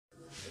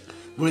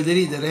Volete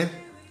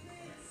ridere?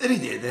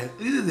 Ridete,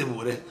 ridete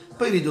pure.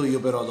 Poi rido io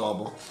però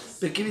dopo,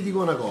 perché vi dico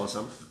una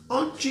cosa.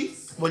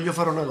 Oggi voglio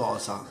fare una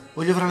cosa,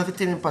 voglio fare la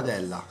fettina in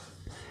padella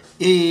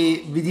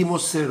e vi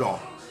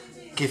dimostrerò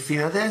che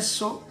fino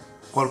adesso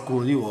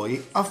qualcuno di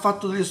voi ha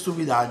fatto delle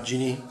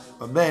stupidaggini,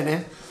 va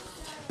bene?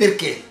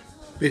 Perché?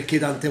 Perché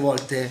tante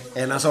volte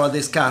è una sola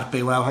di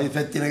scarpe quella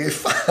fettina che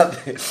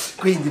fate.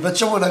 Quindi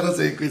facciamo una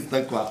cosa che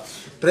questa qua.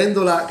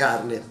 Prendo la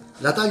carne,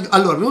 la taglio.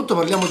 Allora, prima di tutto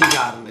parliamo di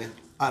carne.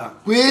 Allora,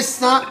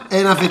 questa è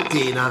una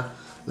fettina.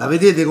 La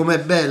vedete com'è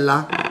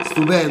bella?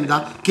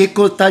 Stupenda? Che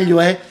col taglio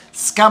è?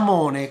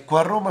 Scamone, qua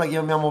a Roma la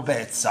chiamiamo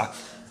pezza.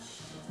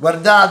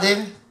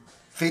 Guardate,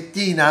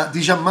 fettina,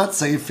 dice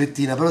ammazza che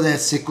fettina, però deve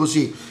essere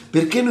così,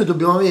 perché noi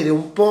dobbiamo avere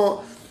un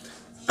po'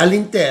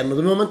 all'interno,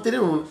 dobbiamo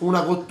mantenere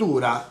una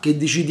cottura che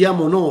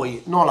decidiamo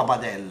noi, non la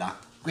padella.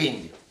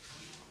 Quindi,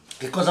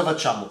 che cosa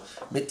facciamo?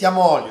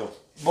 Mettiamo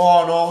olio,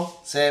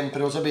 buono, sempre,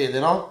 lo sapete,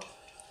 no?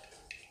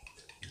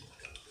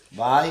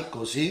 Vai,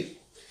 così.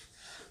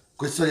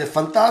 Questo è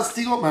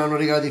fantastico, me l'hanno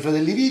regalato i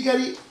fratelli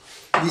Licari,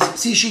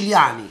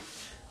 siciliani.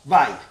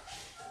 Vai,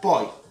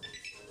 poi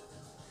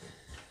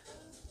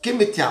che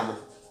mettiamo?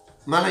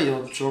 Ma l'aglio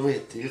non ce lo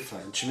metti, che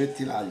fai? Non ci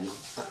metti l'aglio?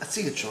 Ah,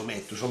 sì che ce lo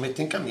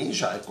metto in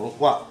camicia, eccolo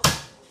qua,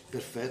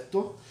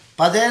 perfetto.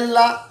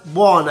 Padella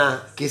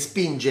buona, che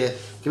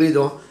spinge,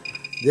 capito?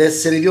 Deve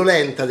essere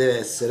violenta, deve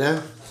essere,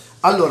 eh?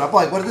 Allora,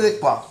 poi guardate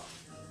qua,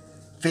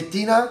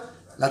 fettina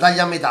la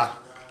taglia a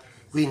metà,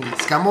 quindi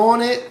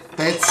scamone,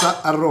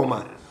 pezza a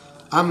Roma,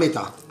 a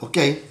metà, ok?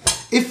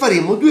 E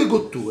faremo due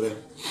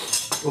cotture.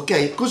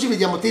 Ok, così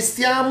vediamo,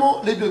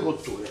 testiamo le due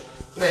cotture.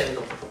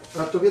 Prendo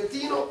un altro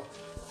piattino.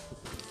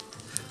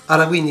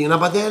 Allora, quindi una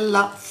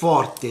padella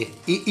forte.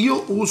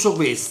 Io uso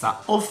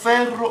questa, o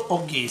ferro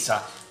o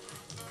ghisa.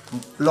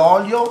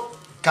 L'olio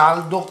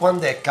caldo,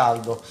 quando è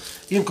caldo?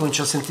 Io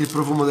incomincio a sentire il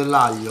profumo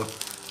dell'aglio.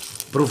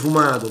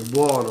 Profumato,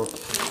 buono.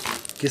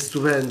 Che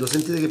stupendo,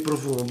 sentite che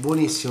profumo,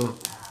 buonissimo.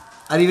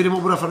 Arriveremo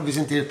pure a farvi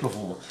sentire il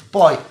profumo.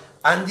 Poi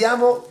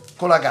andiamo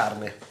con la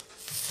carne.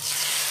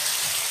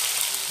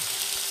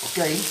 Ok?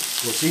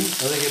 Così,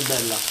 guardate che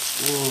bella.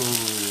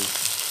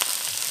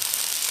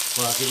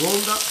 Con la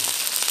seconda.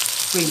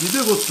 Quindi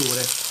due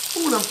cotture,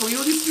 una un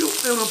pochino di più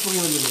e una un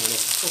pochino di meno.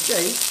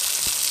 Ok?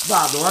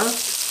 Vado,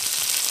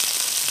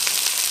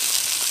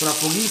 tra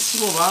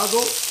pochissimo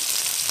vado.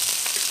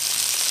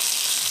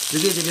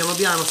 Vedete, piano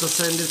piano sta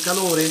salendo il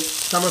calore,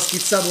 sta a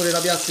schizzare pure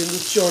la piastra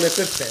induzione,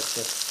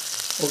 perfetto.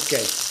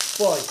 Ok,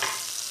 poi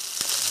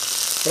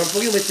tra un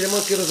pochino metteremo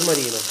anche il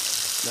rosmarino.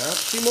 Un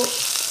attimo,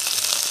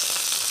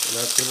 un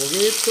altro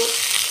pochetto.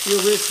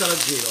 Io questa la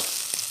giro.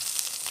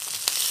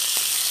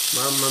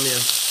 Mamma mia,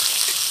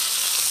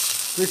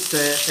 questa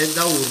è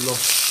da urlo.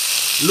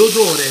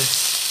 L'odore,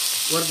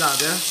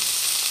 guardate,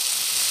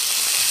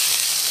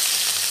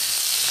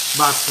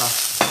 basta,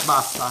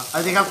 basta.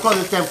 Avete calcolato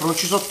il tempo, non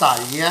ci sono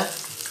tagli,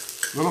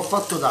 non ho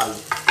fatto tagli.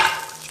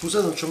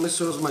 Scusate, non ci ho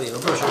messo il rosmarino,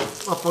 però ce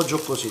lo appoggio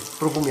così.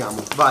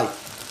 Profumiamo, vai.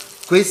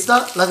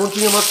 Questa la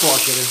continuiamo a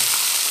cuocere.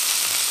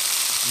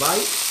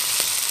 Vai.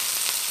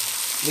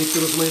 Metto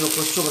il rosmarino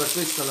qua sopra,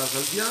 questa la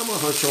salviamo, la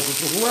facciamo più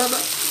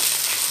profumata.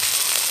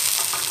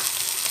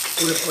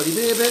 Pure un po' di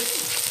pepe.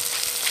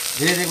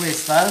 Vedete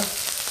questa,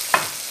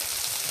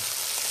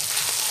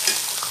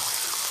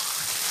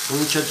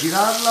 Comincio a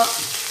girarla.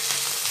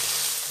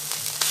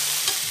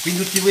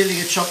 Quindi tutti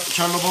quelli che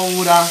hanno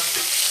paura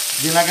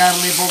della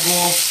carne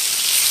poco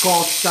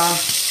cotta,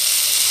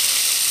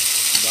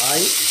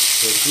 vai,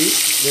 così.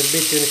 Le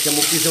erbette le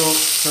mettiamo qui, se no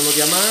sanno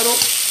di amaro,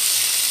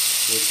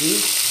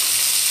 così.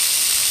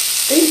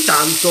 E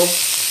intanto,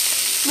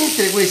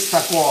 mentre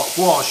questa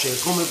cuoce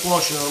come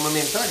cuoce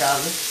normalmente la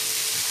carne,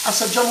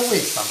 assaggiamo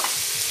questa.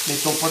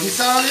 Metto un po' di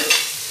sale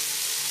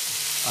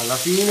alla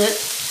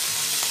fine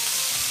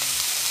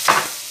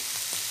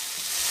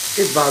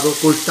e vado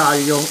col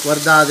taglio,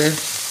 guardate,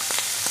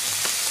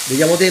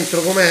 vediamo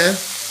dentro com'è,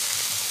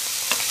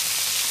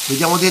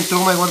 vediamo dentro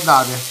com'è,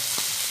 guardate,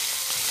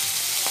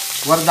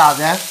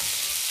 guardate,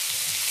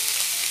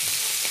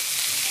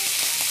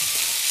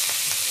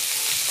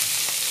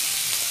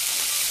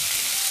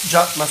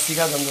 già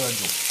masticata, andata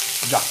giù,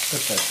 già,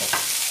 perfetto.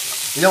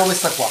 Vediamo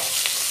questa qua.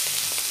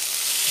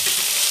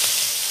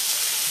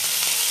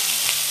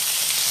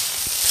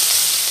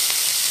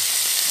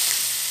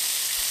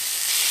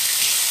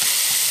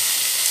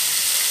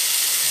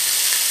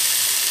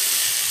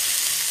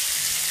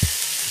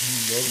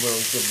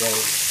 Non so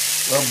bene,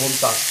 una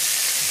bontà,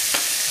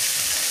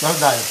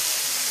 guardate,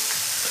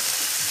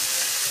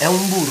 è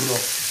un burro,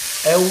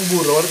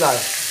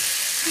 guardate.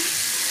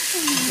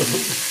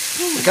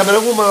 Il camera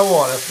come la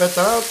vuole,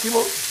 aspetta un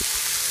attimo.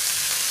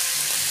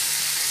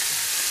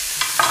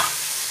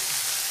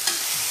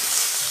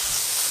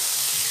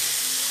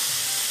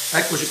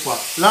 Eccoci qua,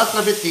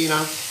 l'altra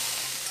fettina,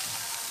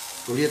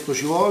 l'olietto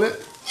ci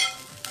vuole.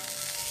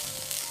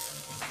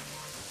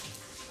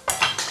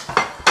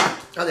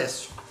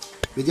 Adesso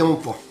vediamo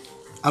un po'.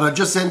 Allora,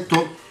 già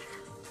sento,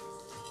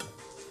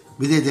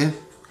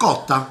 vedete?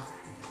 Cotta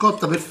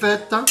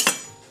perfetta.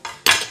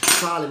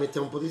 sale,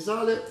 mettiamo un po' di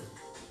sale,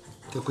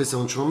 che questa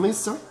non ce l'ho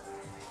messa.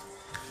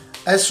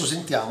 Adesso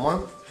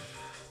sentiamo,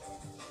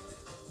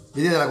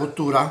 vedete la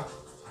cottura?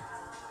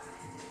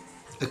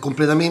 È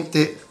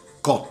completamente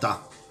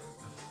cotta.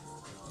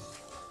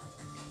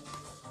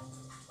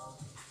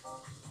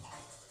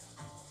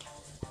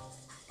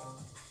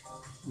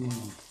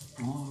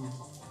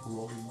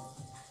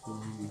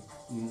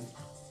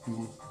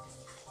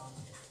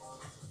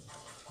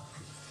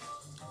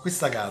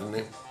 Questa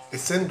carne,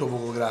 essendo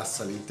poco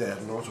grassa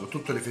all'interno,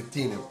 soprattutto le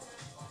fettine,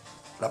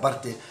 la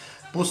parte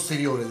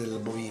posteriore del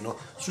bovino,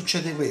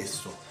 succede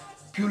questo: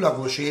 più la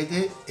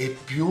cuocete e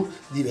più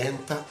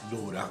diventa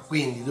dura,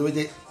 quindi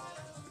dovete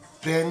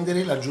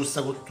prendere la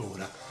giusta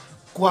cottura,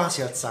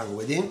 quasi al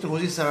sangue dentro,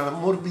 così sarà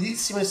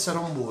morbidissima e sarà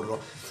un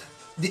burro.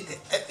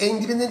 E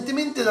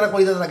indipendentemente dalla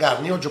qualità della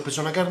carne, io oggi ho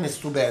preso una carne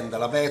stupenda,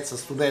 la pezza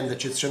stupenda,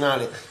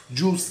 eccezionale,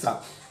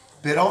 giusta,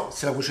 però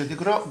se la cuocete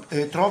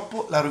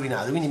troppo la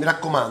rovinate, quindi mi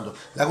raccomando,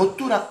 la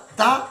cottura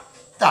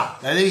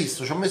l'avete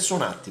visto, ci ho messo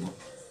un attimo.